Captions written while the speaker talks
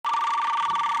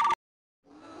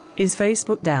Is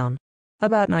Facebook down?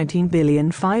 About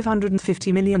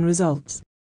 19,550,000,000 results.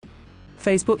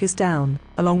 Facebook is down,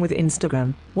 along with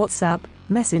Instagram, WhatsApp,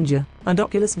 Messenger, and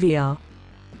Oculus VR.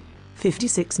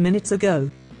 56 minutes ago.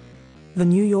 The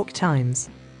New York Times.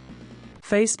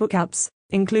 Facebook apps,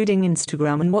 including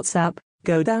Instagram and WhatsApp,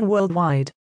 go down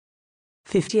worldwide.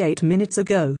 58 minutes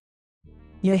ago.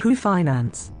 Yahoo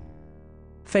Finance.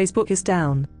 Facebook is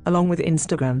down, along with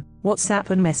Instagram, WhatsApp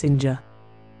and Messenger.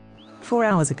 4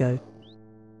 hours ago.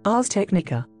 Ars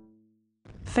Technica.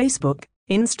 Facebook,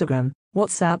 Instagram,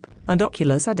 WhatsApp, and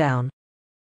Oculus are down.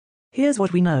 Here's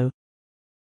what we know.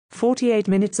 48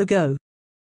 minutes ago.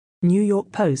 New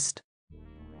York Post.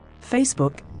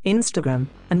 Facebook, Instagram,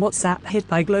 and WhatsApp hit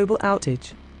by global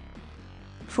outage.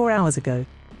 4 hours ago.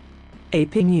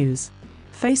 AP News.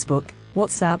 Facebook,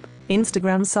 WhatsApp,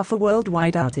 Instagram suffer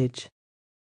worldwide outage.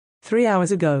 3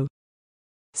 hours ago.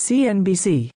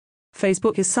 CNBC.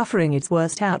 Facebook is suffering its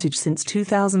worst outage since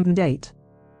 2008.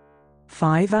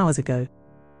 5 hours ago.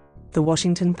 The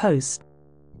Washington Post.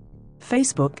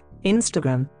 Facebook,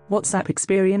 Instagram, WhatsApp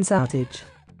experience outage.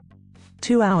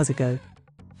 2 hours ago.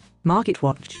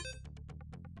 MarketWatch.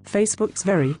 Facebook's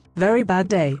very, very bad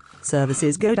day,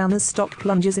 services go down as stock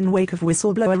plunges in wake of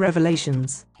whistleblower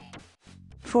revelations.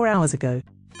 4 hours ago.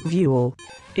 View all.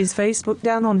 Is Facebook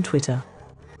down on Twitter?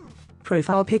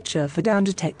 Profile picture for Down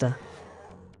Detector.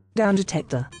 Down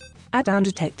Detector. At Down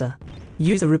Detector.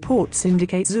 User reports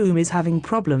indicate Zoom is having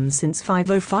problems since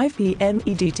 5:05 p.m.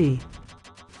 EDT.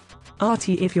 RT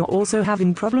if you're also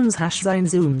having problems #Sein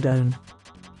Zoom down.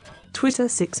 Twitter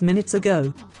 6 minutes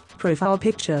ago. Profile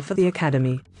picture for The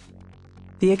Academy.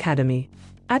 The Academy.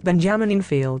 At Benjamin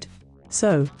Infield.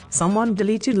 So, someone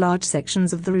deleted large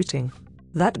sections of the routing.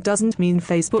 That doesn't mean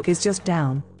Facebook is just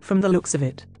down, from the looks of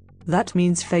it. That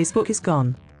means Facebook is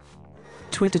gone.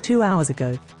 Twitter 2 hours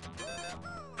ago.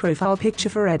 Profile picture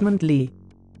for Edmund Lee.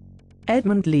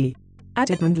 Edmund Lee. At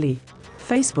Edmund Lee.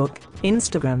 Facebook,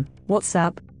 Instagram,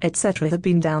 WhatsApp, etc. have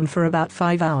been down for about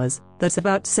 5 hours. That's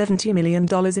about $70 million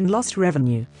in lost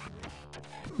revenue.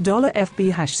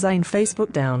 $FB #Sein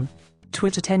Facebook down.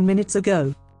 Twitter 10 minutes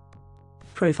ago.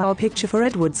 Profile picture for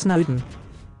Edward Snowden.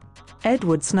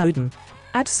 Edward Snowden.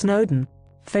 At Snowden.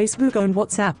 Facebook-owned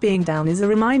WhatsApp being down is a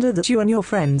reminder that you and your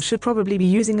friends should probably be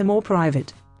using a more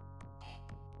private,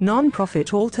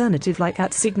 non-profit alternative like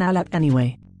 @Signal app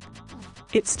anyway.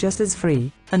 It's just as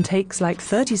free, and takes like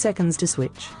 30 seconds to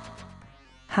switch.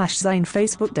 #Sein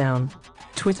Facebook down.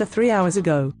 Twitter 3 hours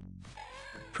ago.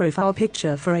 Profile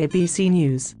picture for ABC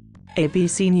News.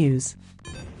 ABC News.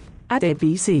 At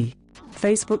ABC.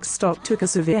 Facebook's stock took a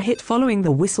severe hit following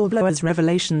the whistleblower's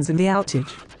revelations and the outage,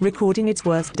 recording its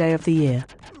worst day of the year.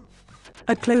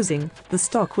 At closing, the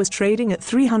stock was trading at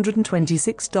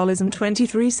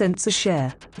 $326.23 a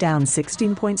share, down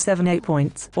 16.78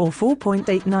 points, or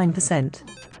 4.89%.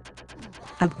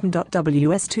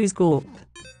 Abm.ws2's Gorp.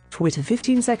 Twitter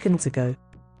 15 seconds ago.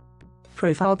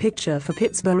 Profile picture for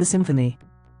Pittsburgh Symphony.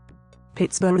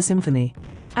 Pittsburgh Symphony.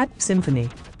 At Symphony.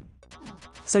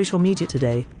 Social media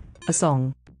today. A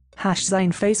song.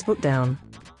 #Sein Facebook down.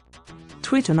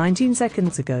 Twitter 19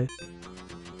 seconds ago.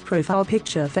 Profile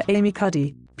picture for Amy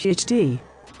Cuddy, PhD.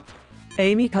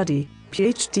 Amy Cuddy,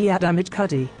 PhD at Amit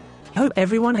Cuddy. Hope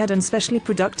everyone had an especially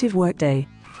productive workday.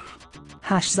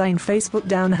 #Sein Facebook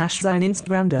down. #Sein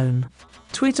Instagram down.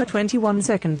 Twitter 21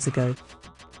 seconds ago.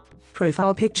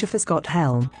 Profile picture for Scott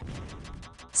Helm.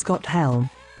 Scott Helm.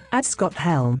 At Scott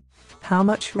Helm. How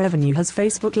much revenue has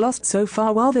Facebook lost so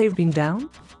far while they've been down?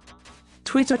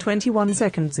 Twitter 21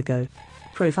 seconds ago.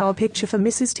 Profile picture for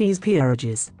Mrs. T's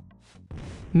Peerages.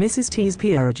 Mrs. T's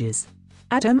Peerages.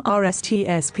 At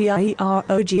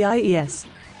MRSTSPIEROGIES.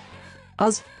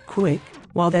 Us, quick,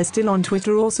 while they're still on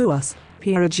Twitter also us,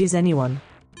 Peerages anyone.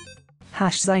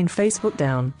 #Sein Facebook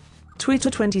down. Twitter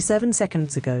 27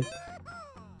 seconds ago.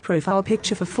 Profile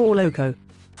picture for 4Loco.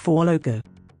 4Loco.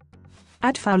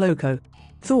 At 4Loco.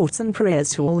 Thoughts and prayers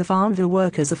to all the Farmville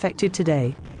workers affected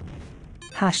today.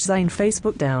 #Sein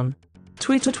Facebook down.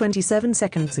 Twitter 27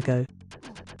 seconds ago.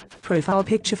 Profile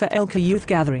picture for Elka Youth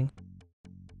Gathering.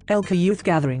 Elka Youth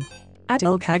Gathering. At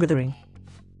Elka Gathering.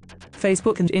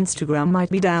 Facebook and Instagram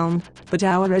might be down, but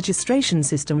our registration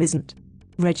system isn't.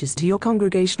 Register your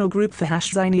congregational group for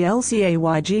 #Sein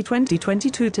ELCAYG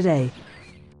 2022 today.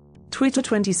 Twitter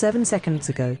 27 seconds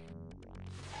ago.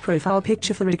 Profile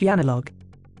picture for Rick Analog.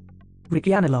 Rick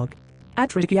Analog.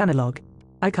 At Rick Analog.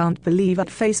 I can't believe that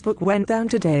Facebook went down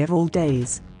today of all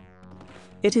days.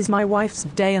 It is my wife's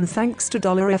day and thanks to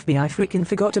 $FB I freaking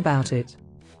forgot about it.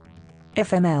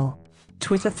 FML.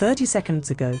 Twitter 30 seconds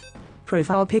ago.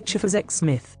 Profile picture for Zach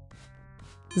Smith.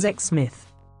 Zach Smith.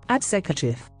 At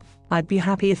Zekachief. I'd be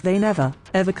happy if they never,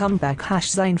 ever come back.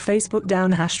 #Sign Facebook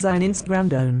down. #Sign Instagram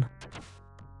down.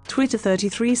 Twitter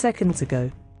 33 seconds ago.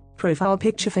 Profile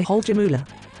picture for Holger Muller.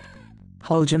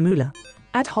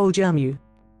 At Holgermu.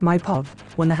 My pov,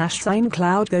 when the #sign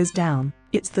cloud goes down,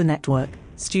 it's the network,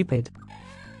 stupid.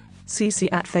 CC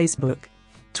at Facebook.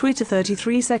 Twitter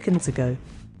 33 seconds ago.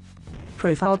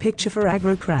 Profile picture for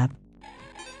Agrocrab.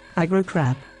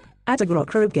 At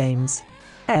Agrocrab Games.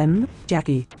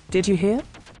 Jackie, did you hear?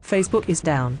 Facebook is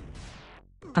down.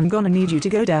 I'm gonna need you to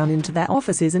go down into their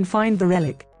offices and find the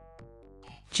relic.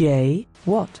 Jay,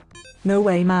 what? No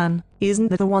way, man, isn't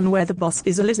that the one where the boss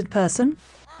is a lizard person?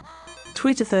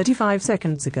 Twitter 35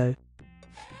 seconds ago.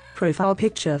 Profile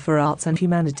picture for Arts and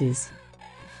Humanities.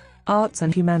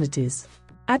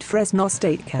 At Fresno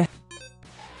State Care.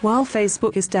 While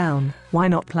Facebook is down, why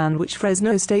not plan which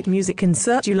Fresno State music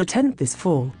concert you'll attend this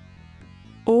fall?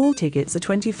 All tickets are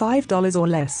 $25 or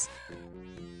less.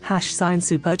 #sign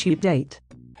super cheap date.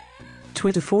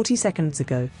 Twitter 40 seconds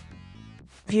ago.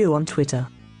 View on Twitter.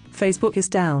 Facebook is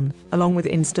down, along with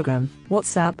Instagram,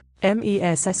 WhatsApp,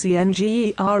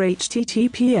 MESSENGER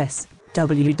https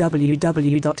www.diverge.com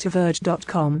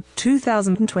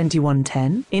 2021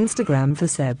 10 Instagram for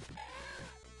Seb.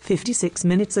 56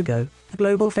 minutes ago, a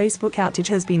global Facebook outage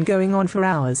has been going on for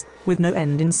hours, with no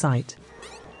end in sight.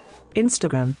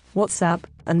 Instagram, WhatsApp,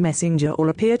 and Messenger all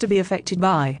appear to be affected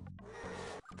by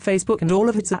Facebook, and all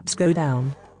of its apps go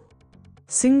down.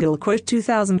 Single quote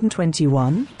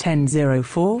 2021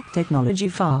 10:04 Technology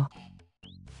far.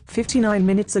 59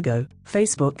 minutes ago,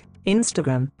 Facebook,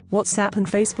 Instagram, WhatsApp and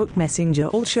Facebook Messenger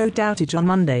all showed outage on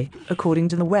Monday, according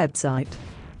to the website.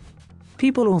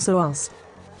 People also asked,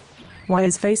 why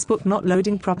is Facebook not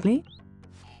loading properly?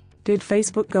 Did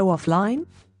Facebook go offline?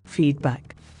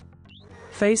 Feedback.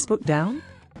 Facebook down?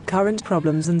 Current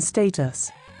problems and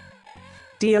status.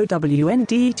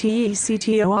 DOWNDETECTOR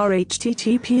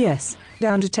https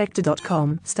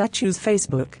downdetector.com statues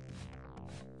Facebook.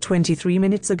 23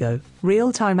 minutes ago,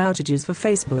 real-time outages for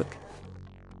Facebook.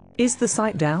 Is the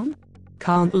site down?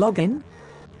 Can't log in?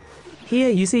 Here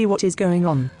you see what is going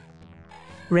on.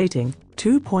 Rating,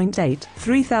 2.8,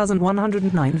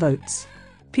 3,109 votes.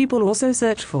 People also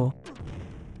search for,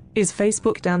 is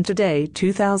Facebook down today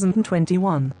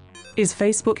 2021? Is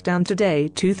Facebook down today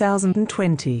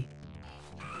 2020?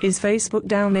 Is Facebook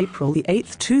down April the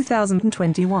 8th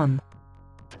 2021?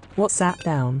 WhatsApp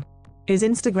down? Is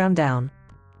Instagram down?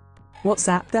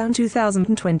 WhatsApp down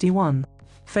 2021.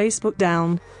 Facebook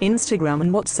down, Instagram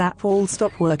and WhatsApp all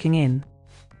stop working in.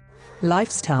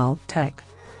 Lifestyle Tech.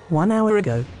 1 hour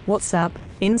ago, WhatsApp,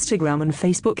 Instagram and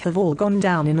Facebook have all gone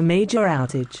down in a major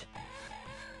outage.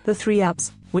 The three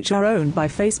apps, which are owned by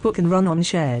Facebook and run on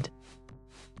shared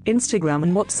Instagram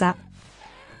and WhatsApp.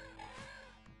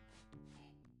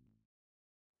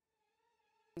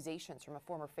 Accusations from a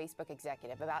former Facebook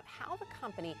executive about how the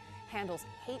company handles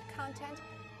hate content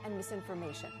and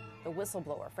misinformation. The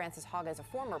whistleblower, Frances Haga, is a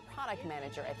former product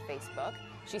manager at Facebook.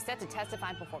 She's set to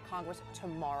testify before Congress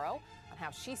tomorrow on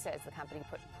how she says the company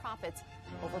put profits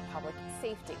over public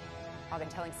safety. Haga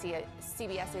telling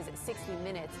CBS's 60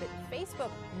 Minutes that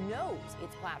Facebook knows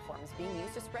its platform is being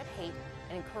used to spread hate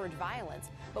and encourage violence,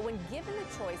 but when given the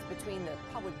choice between the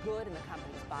public good and the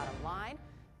company's bottom line,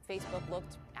 Facebook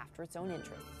looked after its own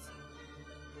interests.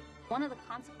 One of the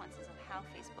consequences of how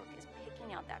Facebook is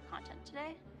picking out that content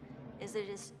today is that it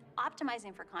is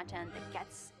optimizing for content that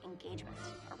gets engagement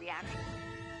or reaction.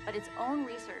 But its own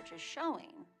research is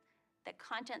showing that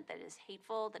content that is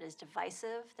hateful, that is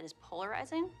divisive, that is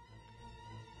polarizing,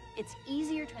 it's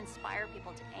easier to inspire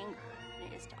people to anger than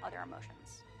it is to other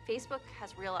emotions. Facebook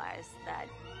has realized that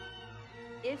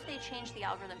if they change the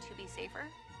algorithm to be safer,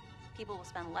 people will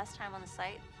spend less time on the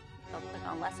site, they'll click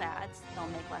on less ads, they'll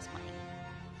make less money.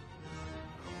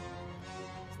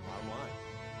 Bottom line.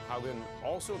 Haugen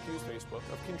also accused Facebook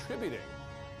of contributing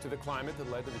to the climate that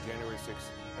led to the January 6th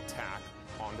attack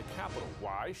on the Capitol.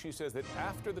 Why? She says that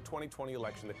after the 2020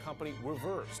 election, the company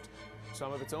reversed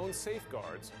some of its own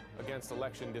safeguards against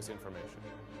election disinformation.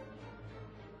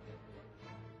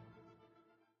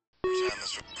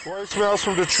 Voicemails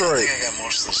from Detroit. I think I got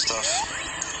most of the stuff.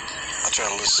 I'll try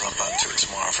to listen up onto it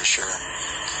tomorrow for sure.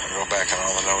 I'll go back on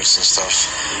all the notes and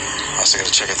stuff. I also got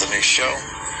to check out the new show,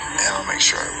 and I'll make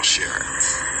sure I will share it.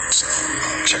 So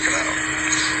check it out.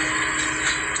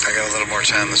 I got a little more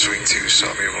time this week too, so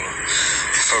I'll be able to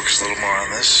focus a little more on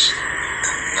this.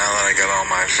 And now that I got all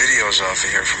my videos off of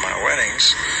here for my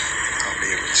weddings, I'll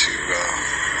be able to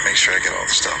make sure I get all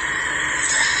the stuff.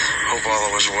 Hope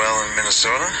all was well in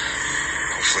Minnesota.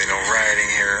 Hopefully no rioting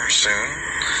here soon.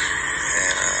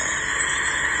 And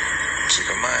keep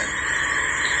in mind,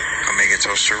 Omega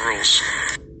toaster rules.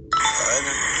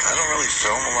 I don't really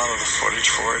film a lot of the footage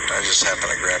for it. I just happen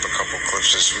to grab a couple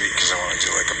clips this week because I want to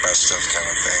do like a best of kind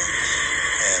of thing.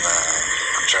 And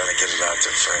I'm trying to get it out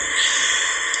there for,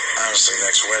 honestly,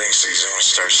 next wedding season, which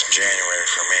starts in January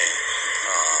for me.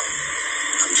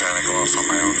 I'm trying to go off on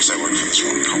my own because I work for this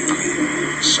one company.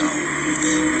 So,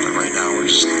 but right now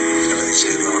everything's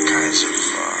getting all kinds of,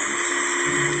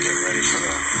 getting ready for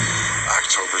the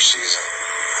October season.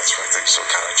 That's when things will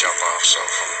kind of jump off. So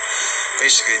from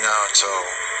basically now until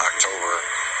October,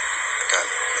 I got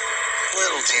a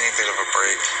little teeny bit of a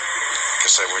break. Like I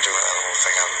said, we're doing that whole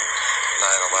thing on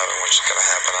 9/11, which is going to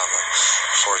happen on the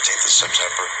 14th of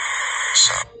September.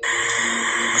 So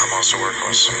I'm also working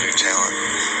with some new talent.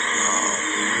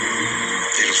 A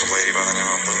beautiful lady by the name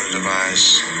of Luna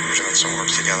Devise. We're doing some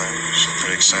work together. So I'm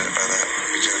pretty excited by that.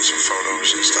 We'll be doing some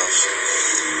photos and stuff.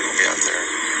 We'll be out there.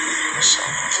 So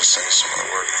I'll just send you some of the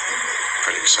work.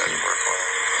 Pretty excited to work with her.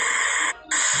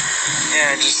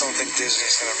 Yeah, I just don't think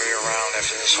Disney's going to be around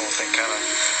after this whole thing kind of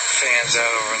fans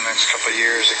out over the next couple of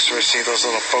years, especially those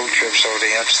little boat trips over to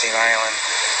Epstein Island.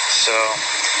 So,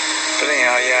 but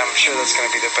anyhow, yeah, I'm sure that's going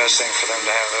to be the best thing for them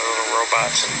to have the little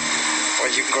robots. And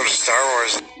well, you can go to Star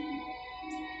Wars.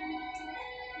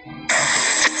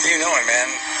 You know it, man.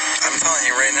 I'm telling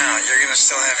you right now, you're going to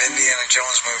still have Indiana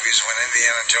Jones movies when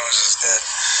Indiana Jones is dead.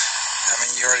 I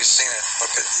mean, you already seen it.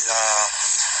 Look at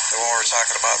the one we were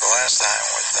talking about the last time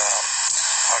with,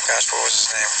 oh gosh, what was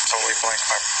his name? Totally blanked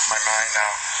my mind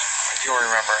now. You'll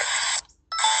remember it.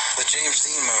 The James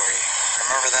Dean movie.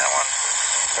 Remember that one?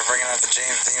 They're bringing out the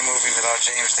James Dean movie without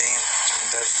James Dean. He's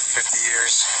been dead for 50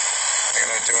 years. They're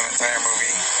going to do an entire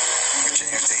movie with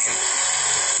James Dean.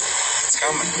 It's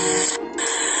coming.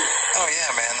 Oh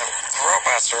yeah, man, the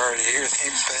robots are already here.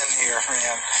 They've been here,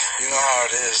 man. You know how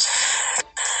it is.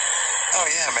 Oh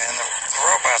yeah, man, the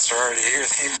robots are already here.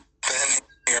 They've been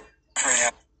here,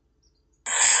 man.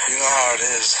 You know how it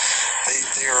is.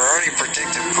 They were already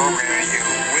predicted programming you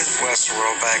with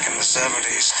Westworld back in the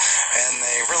 70s, and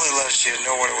they really let you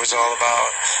know what it was all about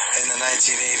in the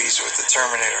 1980s with the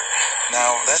Terminator.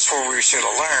 Now, that's where we should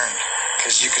have learned,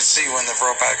 because you can see when the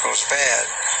robot goes bad.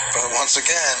 But once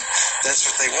again, that's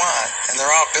what they want, and they're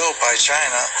all built by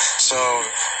China. So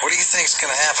what do you think's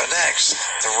going to happen next?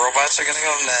 The robots are going to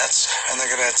go nuts, and they're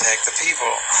going to attack the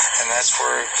people, and that's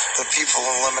where the people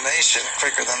elimination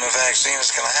quicker than the vaccine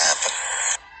is going to happen.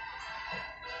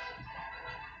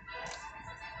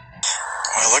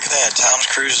 Well, look at that. Tom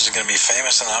Cruise is going to be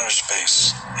famous in outer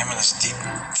space. Him and his deep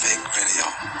fake video.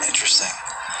 Interesting.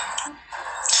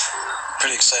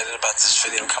 Pretty excited about this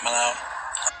video coming out.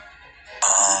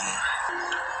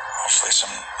 Hopefully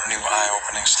some new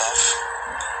eye-opening stuff.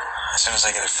 As soon as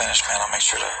I get it finished, man, I'll make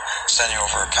sure to send you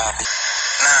over a copy.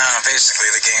 Nah, basically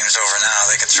the game's over now.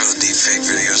 They can throw the deepfake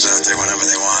videos out there whenever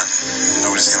they want.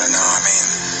 Nobody's gonna know. I mean,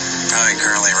 probably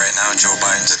currently right now, Joe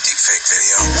Biden's a deepfake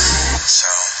video.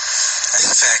 So,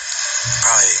 in fact,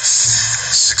 probably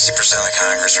 60% of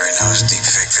Congress right now is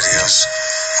deepfake videos.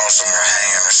 Most of them are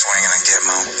hanging or swinging and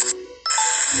getting out.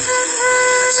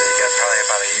 So you got probably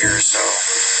about a year or so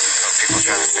of people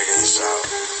trying to figure this out.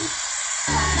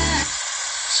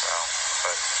 So,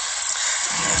 but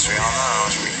as we all know,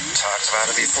 as we talked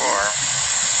about it before,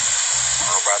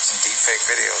 robots and deepfake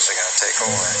videos are going to take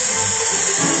over.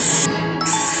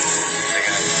 They're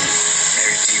going to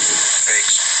maybe deepfake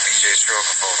BJ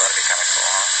Stroganoff. That'd be kind of cool,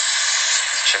 huh?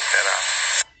 Check that out.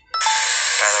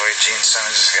 By the way, Gene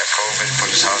Simmons just got COVID,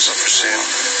 put his house up for sale,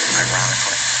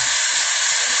 ironically.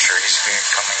 He's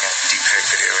becoming a deepfake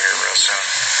video here real soon.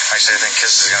 Actually, I think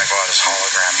Kiss is going to go out as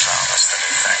holograms now. That's the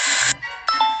new thing.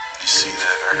 You see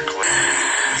that article?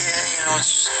 Yeah, you know,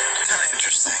 it's kind of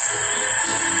interesting.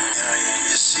 You know,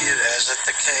 you see it as a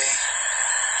decay,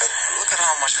 but look at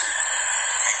how much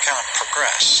we kind of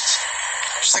progressed.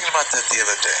 I was thinking about that the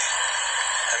other day.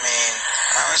 I mean,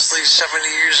 honestly, 70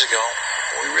 years ago,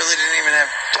 we really didn't even have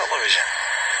television.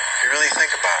 If you really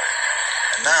think about it.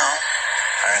 And now,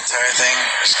 our entire thing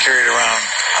is carried around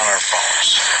on our phones.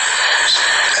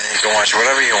 And you can watch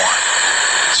whatever you want.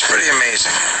 It's pretty amazing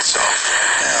in itself.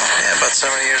 Yeah, about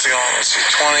 70 years ago, let's see,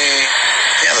 the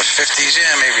 50s,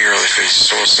 maybe early 50s,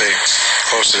 so we'll say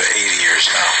closer to 80 years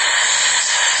now.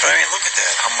 But I mean, look at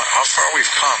that, how far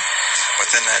we've come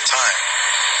within that time.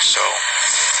 So,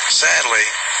 sadly,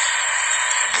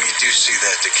 we do see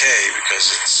that decay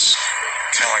because it's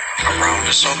kind of like around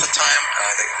us all the time, and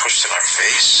I think pushed in our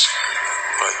face.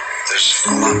 But there's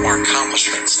a lot more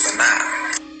accomplishments than that.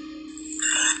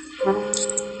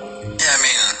 Yeah, I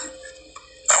mean,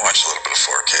 I watch a little bit of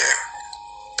 4K,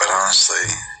 but honestly,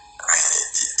 I mean,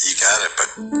 you got it, but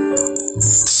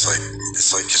it's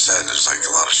because, like you said, there's like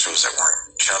a lot of shows that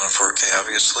weren't shot in 4K,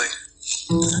 obviously.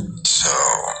 So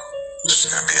there's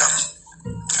going to be a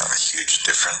kind of a huge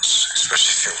difference,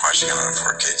 especially if you're watching it on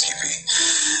 4K TV.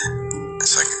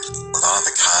 It's like a lot of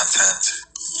the content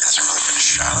hasn't really been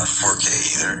shot on 4K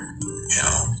either. You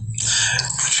know,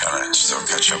 I'm trying to still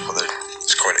catch up with it.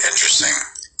 It's quite interesting.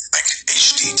 Like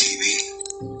HD TV,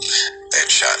 they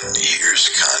had shot years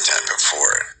of content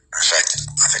before it. In fact,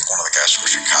 I think one of the guys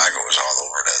from Chicago was all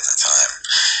over it at the time.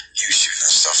 He was shooting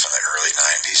stuff in the early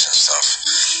 90s and stuff.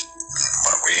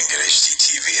 But we didn't get HD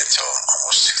TV until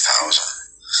almost 2000.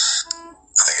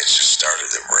 I think it just started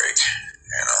to break,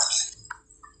 you know.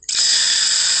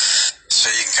 So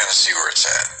you can kind of see where it's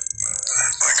at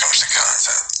when it comes to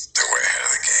content. They're way ahead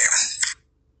of the game.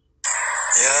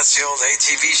 Yeah, that's the old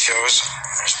ATV shows.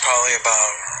 There's probably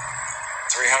about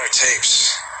 300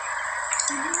 tapes.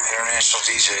 International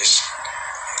DJs.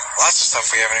 Lots of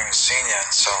stuff we haven't even seen yet,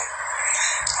 so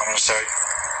I'm going to start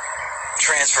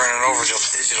transferring it over to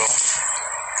digital,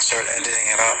 start editing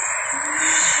it up.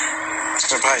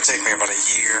 It's going to probably take me about a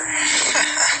year.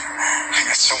 I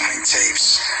got so many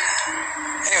tapes.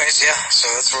 Anyways, yeah,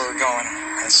 so that's where we're going.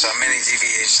 It's mini DV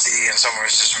HD, and some of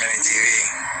it's just mini DV.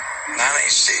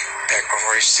 Non-HD, back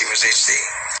before HD was HD.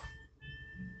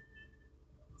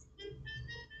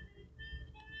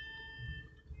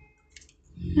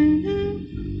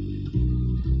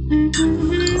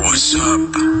 What's up?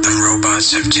 The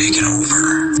robots have taken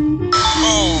over.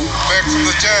 Oh, back from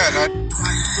the dead.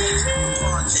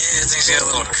 Yeah, things get a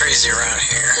little crazy around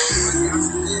here.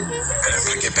 But I'm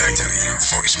gonna get back to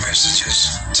voice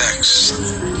messages, text.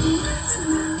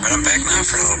 But I'm back now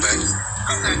for a little bit.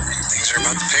 Things are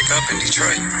about to pick up in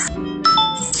Detroit.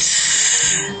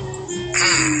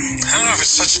 I don't know if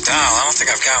it's such a doll. I don't think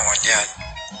I've got one yet.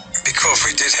 It'd be cool if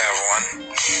we did have one.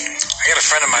 I got a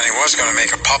friend of mine who was gonna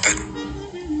make a puppet.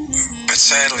 But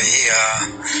sadly,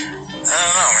 I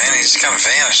don't know, man, he just kind of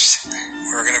vanished.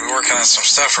 We were going to be working on some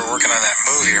stuff. We're working on that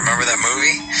movie. Remember that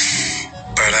movie?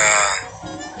 But,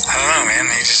 I don't know, man.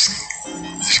 He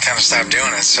just kind of stopped doing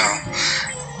it, so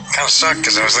kind of sucked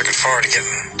because I was looking forward to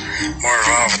getting more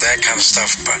involved with that kind of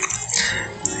stuff. But,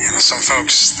 you know, some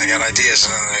folks, they got ideas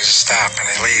and then they just stop and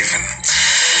they leave. And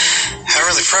I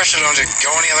really pressured him to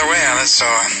go any other way on it, so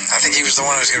I think he was the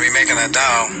one who was going to be making that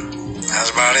doll. That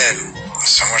was about it.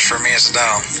 So much for me as a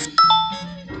doll.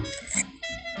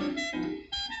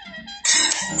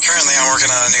 Currently, I'm working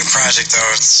on a new project,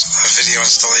 though. It's a video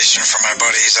installation for my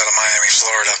buddies out of Miami,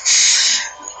 Florida.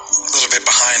 A little bit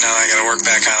behind on it. I got to work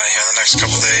back on it here in the next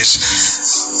couple days.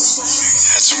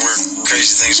 Had some weird,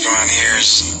 crazy things going on here,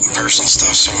 personal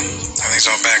stuff, so everything's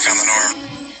all back on the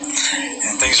norm.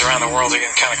 And things around the world are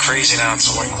getting kind of crazy now. It's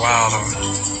like, wow, a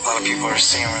lot of people are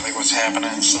seeing really what's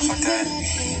happening and stuff like that.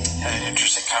 Had an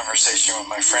interesting conversation with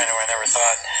my friend who I never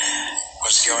thought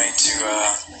was going to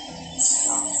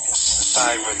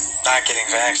side with not getting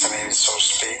vaccinated, so to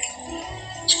speak.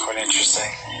 It's quite interesting.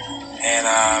 And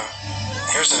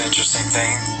here's an interesting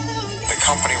thing. The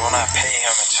company will not pay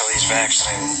him until he's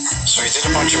vaccinated. So he did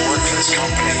a bunch of work for this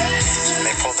company, and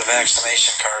they pulled the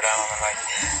vaccination card on him. And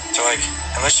they're like,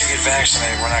 unless you get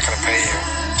vaccinated, we're not going to pay you.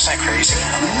 Isn't that crazy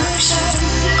how that works?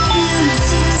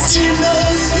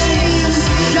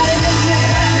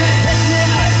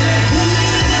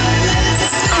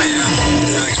 Oh yeah,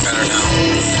 everything's better now.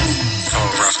 A couple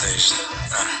of rough days.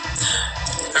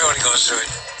 Everybody goes through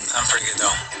it. I'm pretty good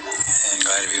though, and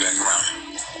glad to be back around.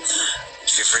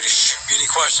 Feel free to shoot me any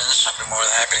questions. I'll be more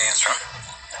than happy to answer them.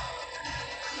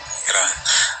 Got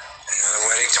another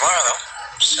wedding tomorrow though,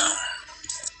 so.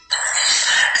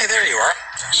 Hey, there you are.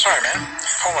 Sorry, man.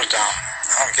 Phone was down.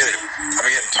 I don't get it. I've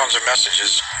been getting tons of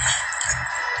messages,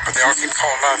 but they all keep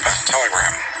calling up on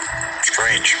Telegram.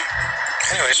 Strange.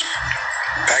 Anyways,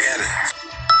 back at it.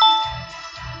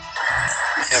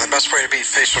 Yeah, the best way to beat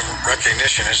facial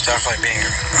recognition is definitely being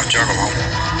a juggalo.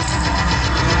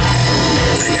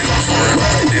 They did it before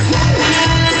everybody did.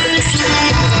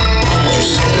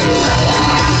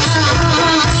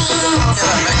 Yeah,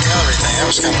 that Met Gallery thing, that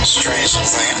was kind of a strange little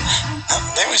thing.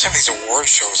 They always have these award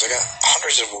shows. They got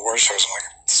hundreds of award shows. I'm like,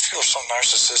 these people are so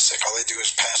narcissistic. All they do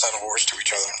is pass out awards to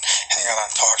each other and hang out on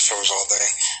talk shows all day.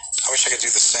 I wish I could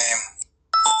do the same.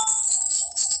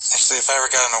 Actually, if I ever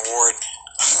got an award,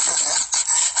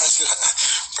 I was gonna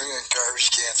bring a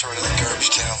garbage can, throw it in the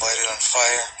garbage can, and light it on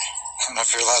fire. I don't know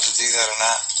if you're allowed to do that or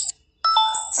not.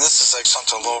 And this is like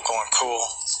something local and cool.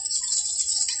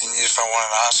 You need if I won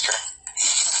an Oscar.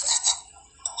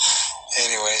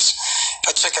 Anyways,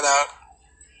 check it out.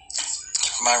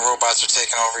 My robots are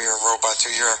taking over. You're a robot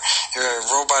too. You're a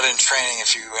robot in training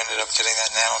if you ended up getting that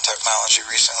nanotechnology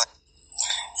recently.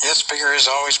 Yes, bigger is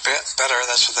always better.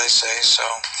 That's what they say. So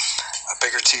a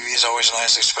bigger TV is always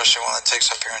nice, especially one that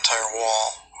takes up your entire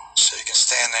wall, so you can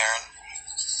stand there and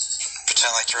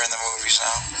pretend like you're in the movies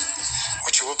now,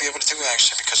 which you will be able to do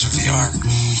actually because of VR.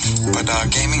 But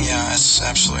gaming, yeah, it's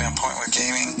absolutely on point with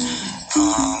gaming.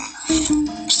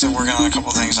 Still working on a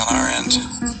couple things on our end.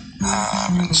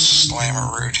 I've been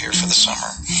slammer rude here for the summer.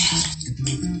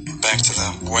 Back to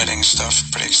the wedding stuff.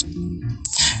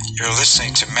 You're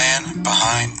listening to Man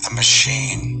Behind the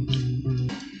Machine. You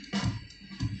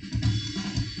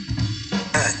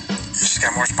just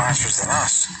got more sponsors than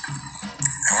us.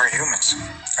 And we're humans.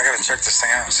 I gotta check this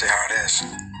thing out and see how it is.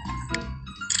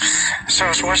 So I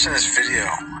was watching this video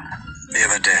the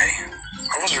other day.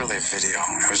 It wasn't really a video.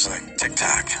 It was like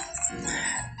TikTok.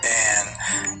 And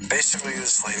basically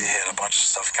this lady had a bunch of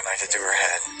stuff connected to her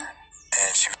head.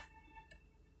 And she was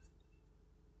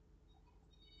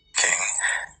king.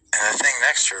 And the thing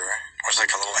next to her was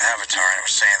like a little avatar and it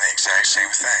was saying the exact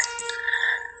same thing.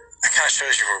 That kind of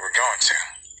shows you where we're going to.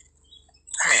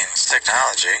 I mean, it's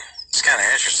technology. It's kind of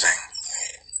interesting.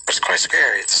 But it's quite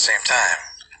scary at the same time.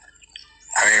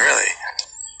 I mean, really.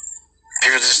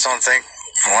 People just don't think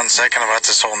for 1 second about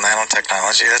this whole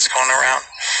nanotechnology that's going around.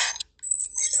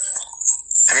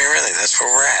 I mean, really, that's where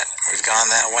we're at. We've gone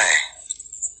that way.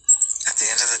 At the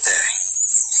end of the day.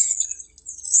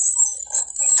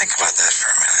 Think about that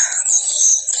for a minute.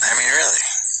 I mean, really.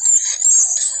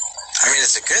 I mean,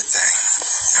 it's a good thing.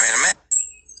 I mean,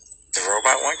 the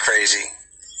robot went crazy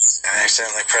and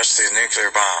accidentally pressed the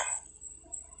nuclear bomb.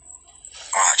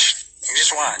 Watch. You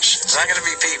just watch. It's not going to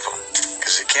be people.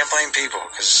 Because you can't blame people.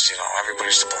 Because, you know,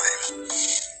 everybody's to blame.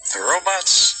 The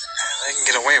robots, they can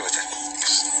get away with it.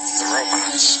 The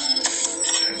robots.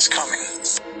 It's coming.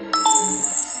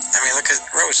 I mean, look at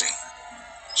Rosie.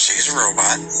 She's a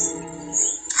robot.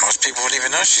 Most people wouldn't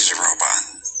even know she's a robot.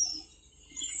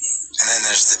 And then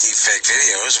there's the deepfake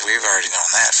videos. We've already known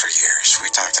that for years. We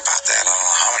talked about that I don't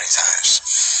know how many times.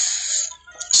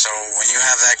 So when you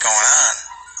have that going on,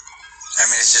 I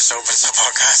mean, it just opens up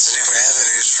all kinds of new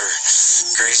avenues for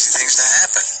crazy things to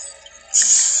happen.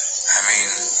 I mean,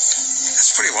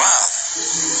 it's pretty wild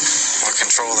what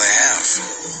control they have.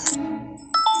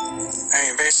 I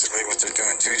mean, basically what they're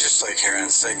doing too, just like here on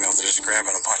Signal, they're just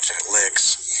grabbing a bunch of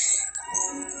licks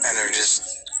and they're just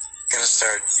gonna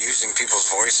start using people's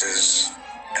voices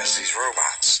as these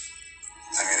robots.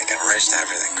 I mean, they got rights to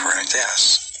everything, correct?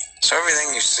 Yes. So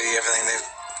everything you see, everything they've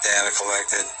data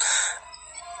collected,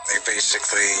 they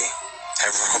basically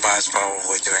have robots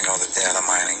probably doing all the data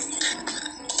mining.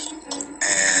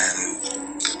 And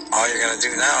all you're going to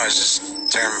do now is just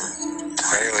turn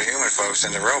regular human folks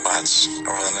into robots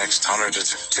over the next 100 to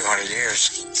 200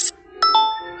 years.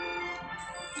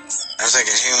 I'm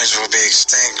thinking humans will be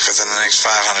extinct within the next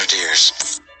 500 years.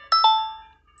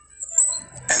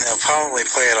 And they'll probably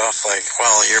play it off like,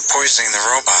 well, you're poisoning the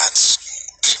robots.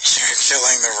 You're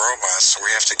killing the robots, so we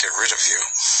have to get rid of you.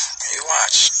 You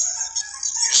watch.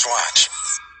 Just watch.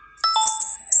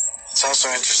 It's also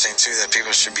interesting, too, that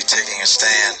people should be taking a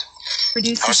stand.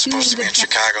 I was supposed to be in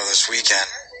Chicago this weekend,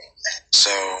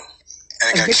 so,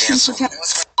 and it got canceled. And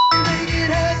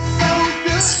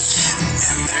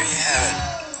there you have it.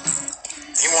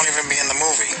 He won't even be in the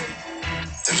movie.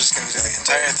 They're just going to do the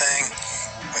entire thing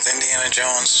with Indiana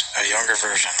Jones, a younger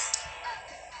version.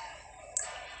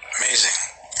 Amazing.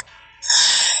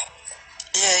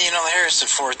 Yeah, you know, the Harrison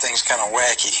Ford thing's kind of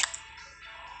wacky.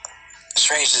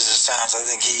 Strange as it sounds, I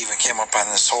think he even came up on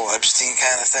this whole Epstein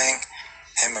kind of thing.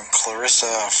 Him and Clarissa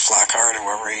Flockhart,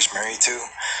 whoever he's married to.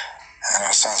 I know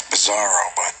it sounds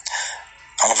bizarro, but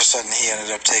all of a sudden he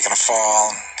ended up taking a fall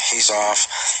and he's off.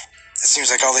 It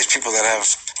seems like all these people that have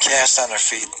cast on their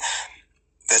feet,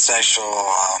 that's actual,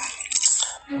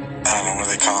 I don't know what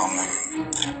they call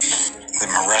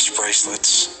them arrest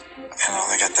bracelets. You know,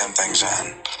 they got them things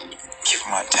on. Keep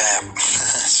them on tap,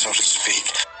 so to speak.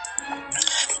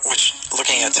 Which,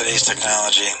 looking at today's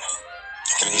technology,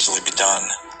 can easily be done.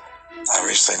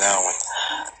 Obviously now with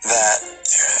that,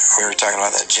 we were talking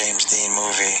about that James Dean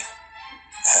movie,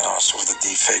 and also with the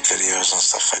deepfake videos and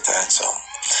stuff like that. So,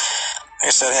 like I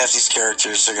said, half these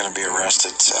characters are going to be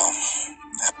arrested. So,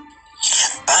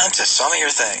 on to some of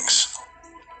your things.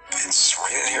 It's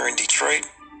raining here in Detroit.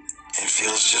 It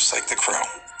feels just like the Crow.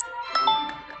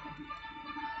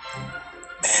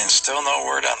 And still no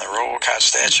word on the RoboCop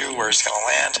statue, where it's going to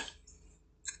land.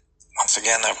 Once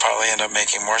again, they'll probably end up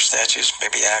making more statues.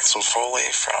 Maybe Axel Foley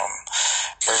from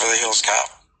Beverly Hills Cop.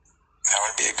 That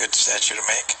would be a good statue to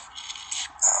make.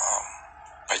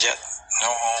 But yet, no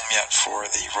home yet for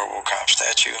the RoboCop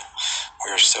statue.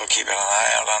 We are still keeping an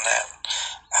eye out on that.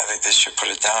 I think they should put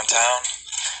it downtown.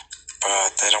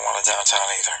 but they don't want it downtown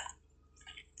either.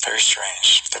 Very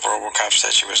strange. The RoboCop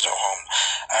said she was no home.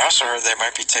 I also heard they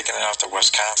might be taking it out to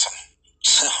Wisconsin.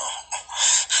 So,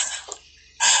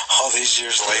 all these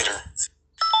years later.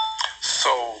 So,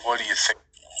 what do you think?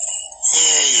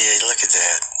 Yeah, look at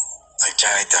that. Like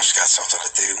Johnny Depp's got something to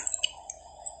do.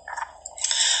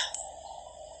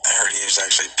 I heard he was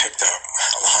actually picked up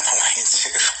along the way,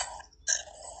 too.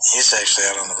 He's actually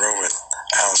out on the road with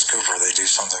Alice Cooper. They do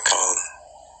something called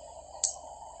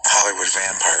Hollywood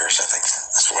Vampires, I think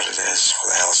that's what it is,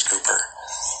 with Alice Cooper.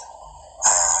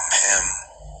 Him.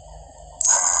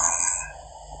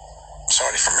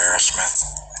 Somebody from Aerosmith.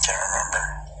 I can't remember.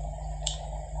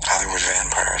 Hollywood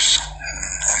Vampires.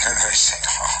 And then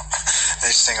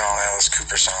they sing all Alice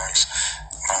Cooper songs,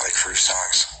 Motley Crue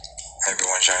songs. Maybe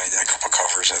one Johnny Depp, a couple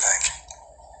covers, I think.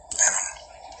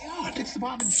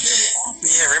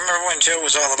 Yeah, remember when Joe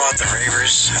was all about the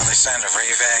ravers, how they signed a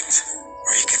Rave Act?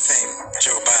 Where you could thank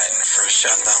Joe Biden for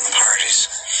shutting down the parties.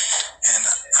 And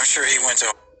I'm sure he went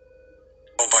to a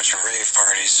whole bunch of rave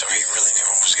parties, so he really knew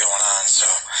what was going on. So,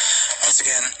 once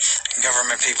again,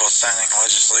 government people signing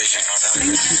legislation without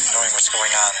even knowing what's going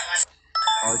on.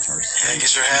 Yeah,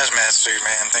 get your hazmat suit,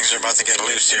 man. Things are about to get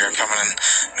loose here, coming in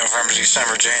November,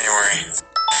 December, January. And it's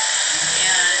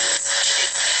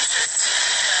interesting because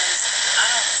I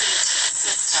don't feed to the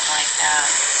system like that.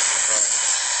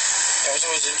 I was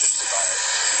always interested by it.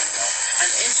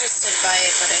 I'm interested by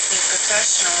it, but I think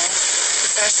professionals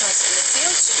in the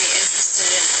field should be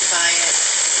interested by it,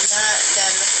 not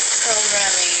them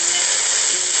programming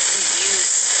the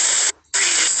use.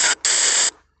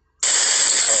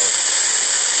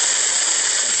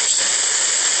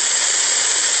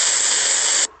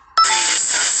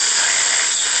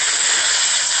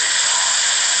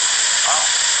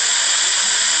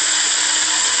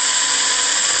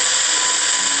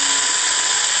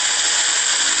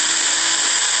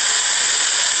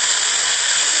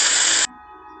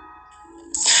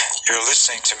 You're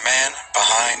listening to Man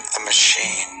Behind the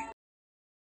Machine.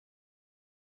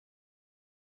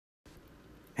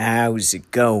 How's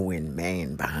it going,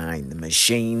 man behind the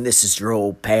machine? This is your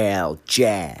old pal,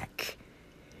 Jack.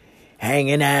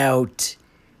 Hanging out,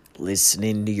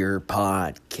 listening to your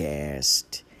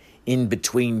podcast. In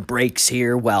between breaks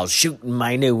here while shooting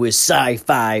my newest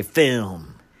sci-fi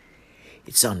film.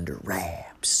 It's under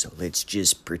wraps, so let's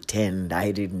just pretend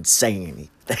I didn't say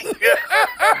anything.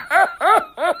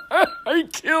 I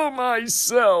kill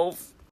myself.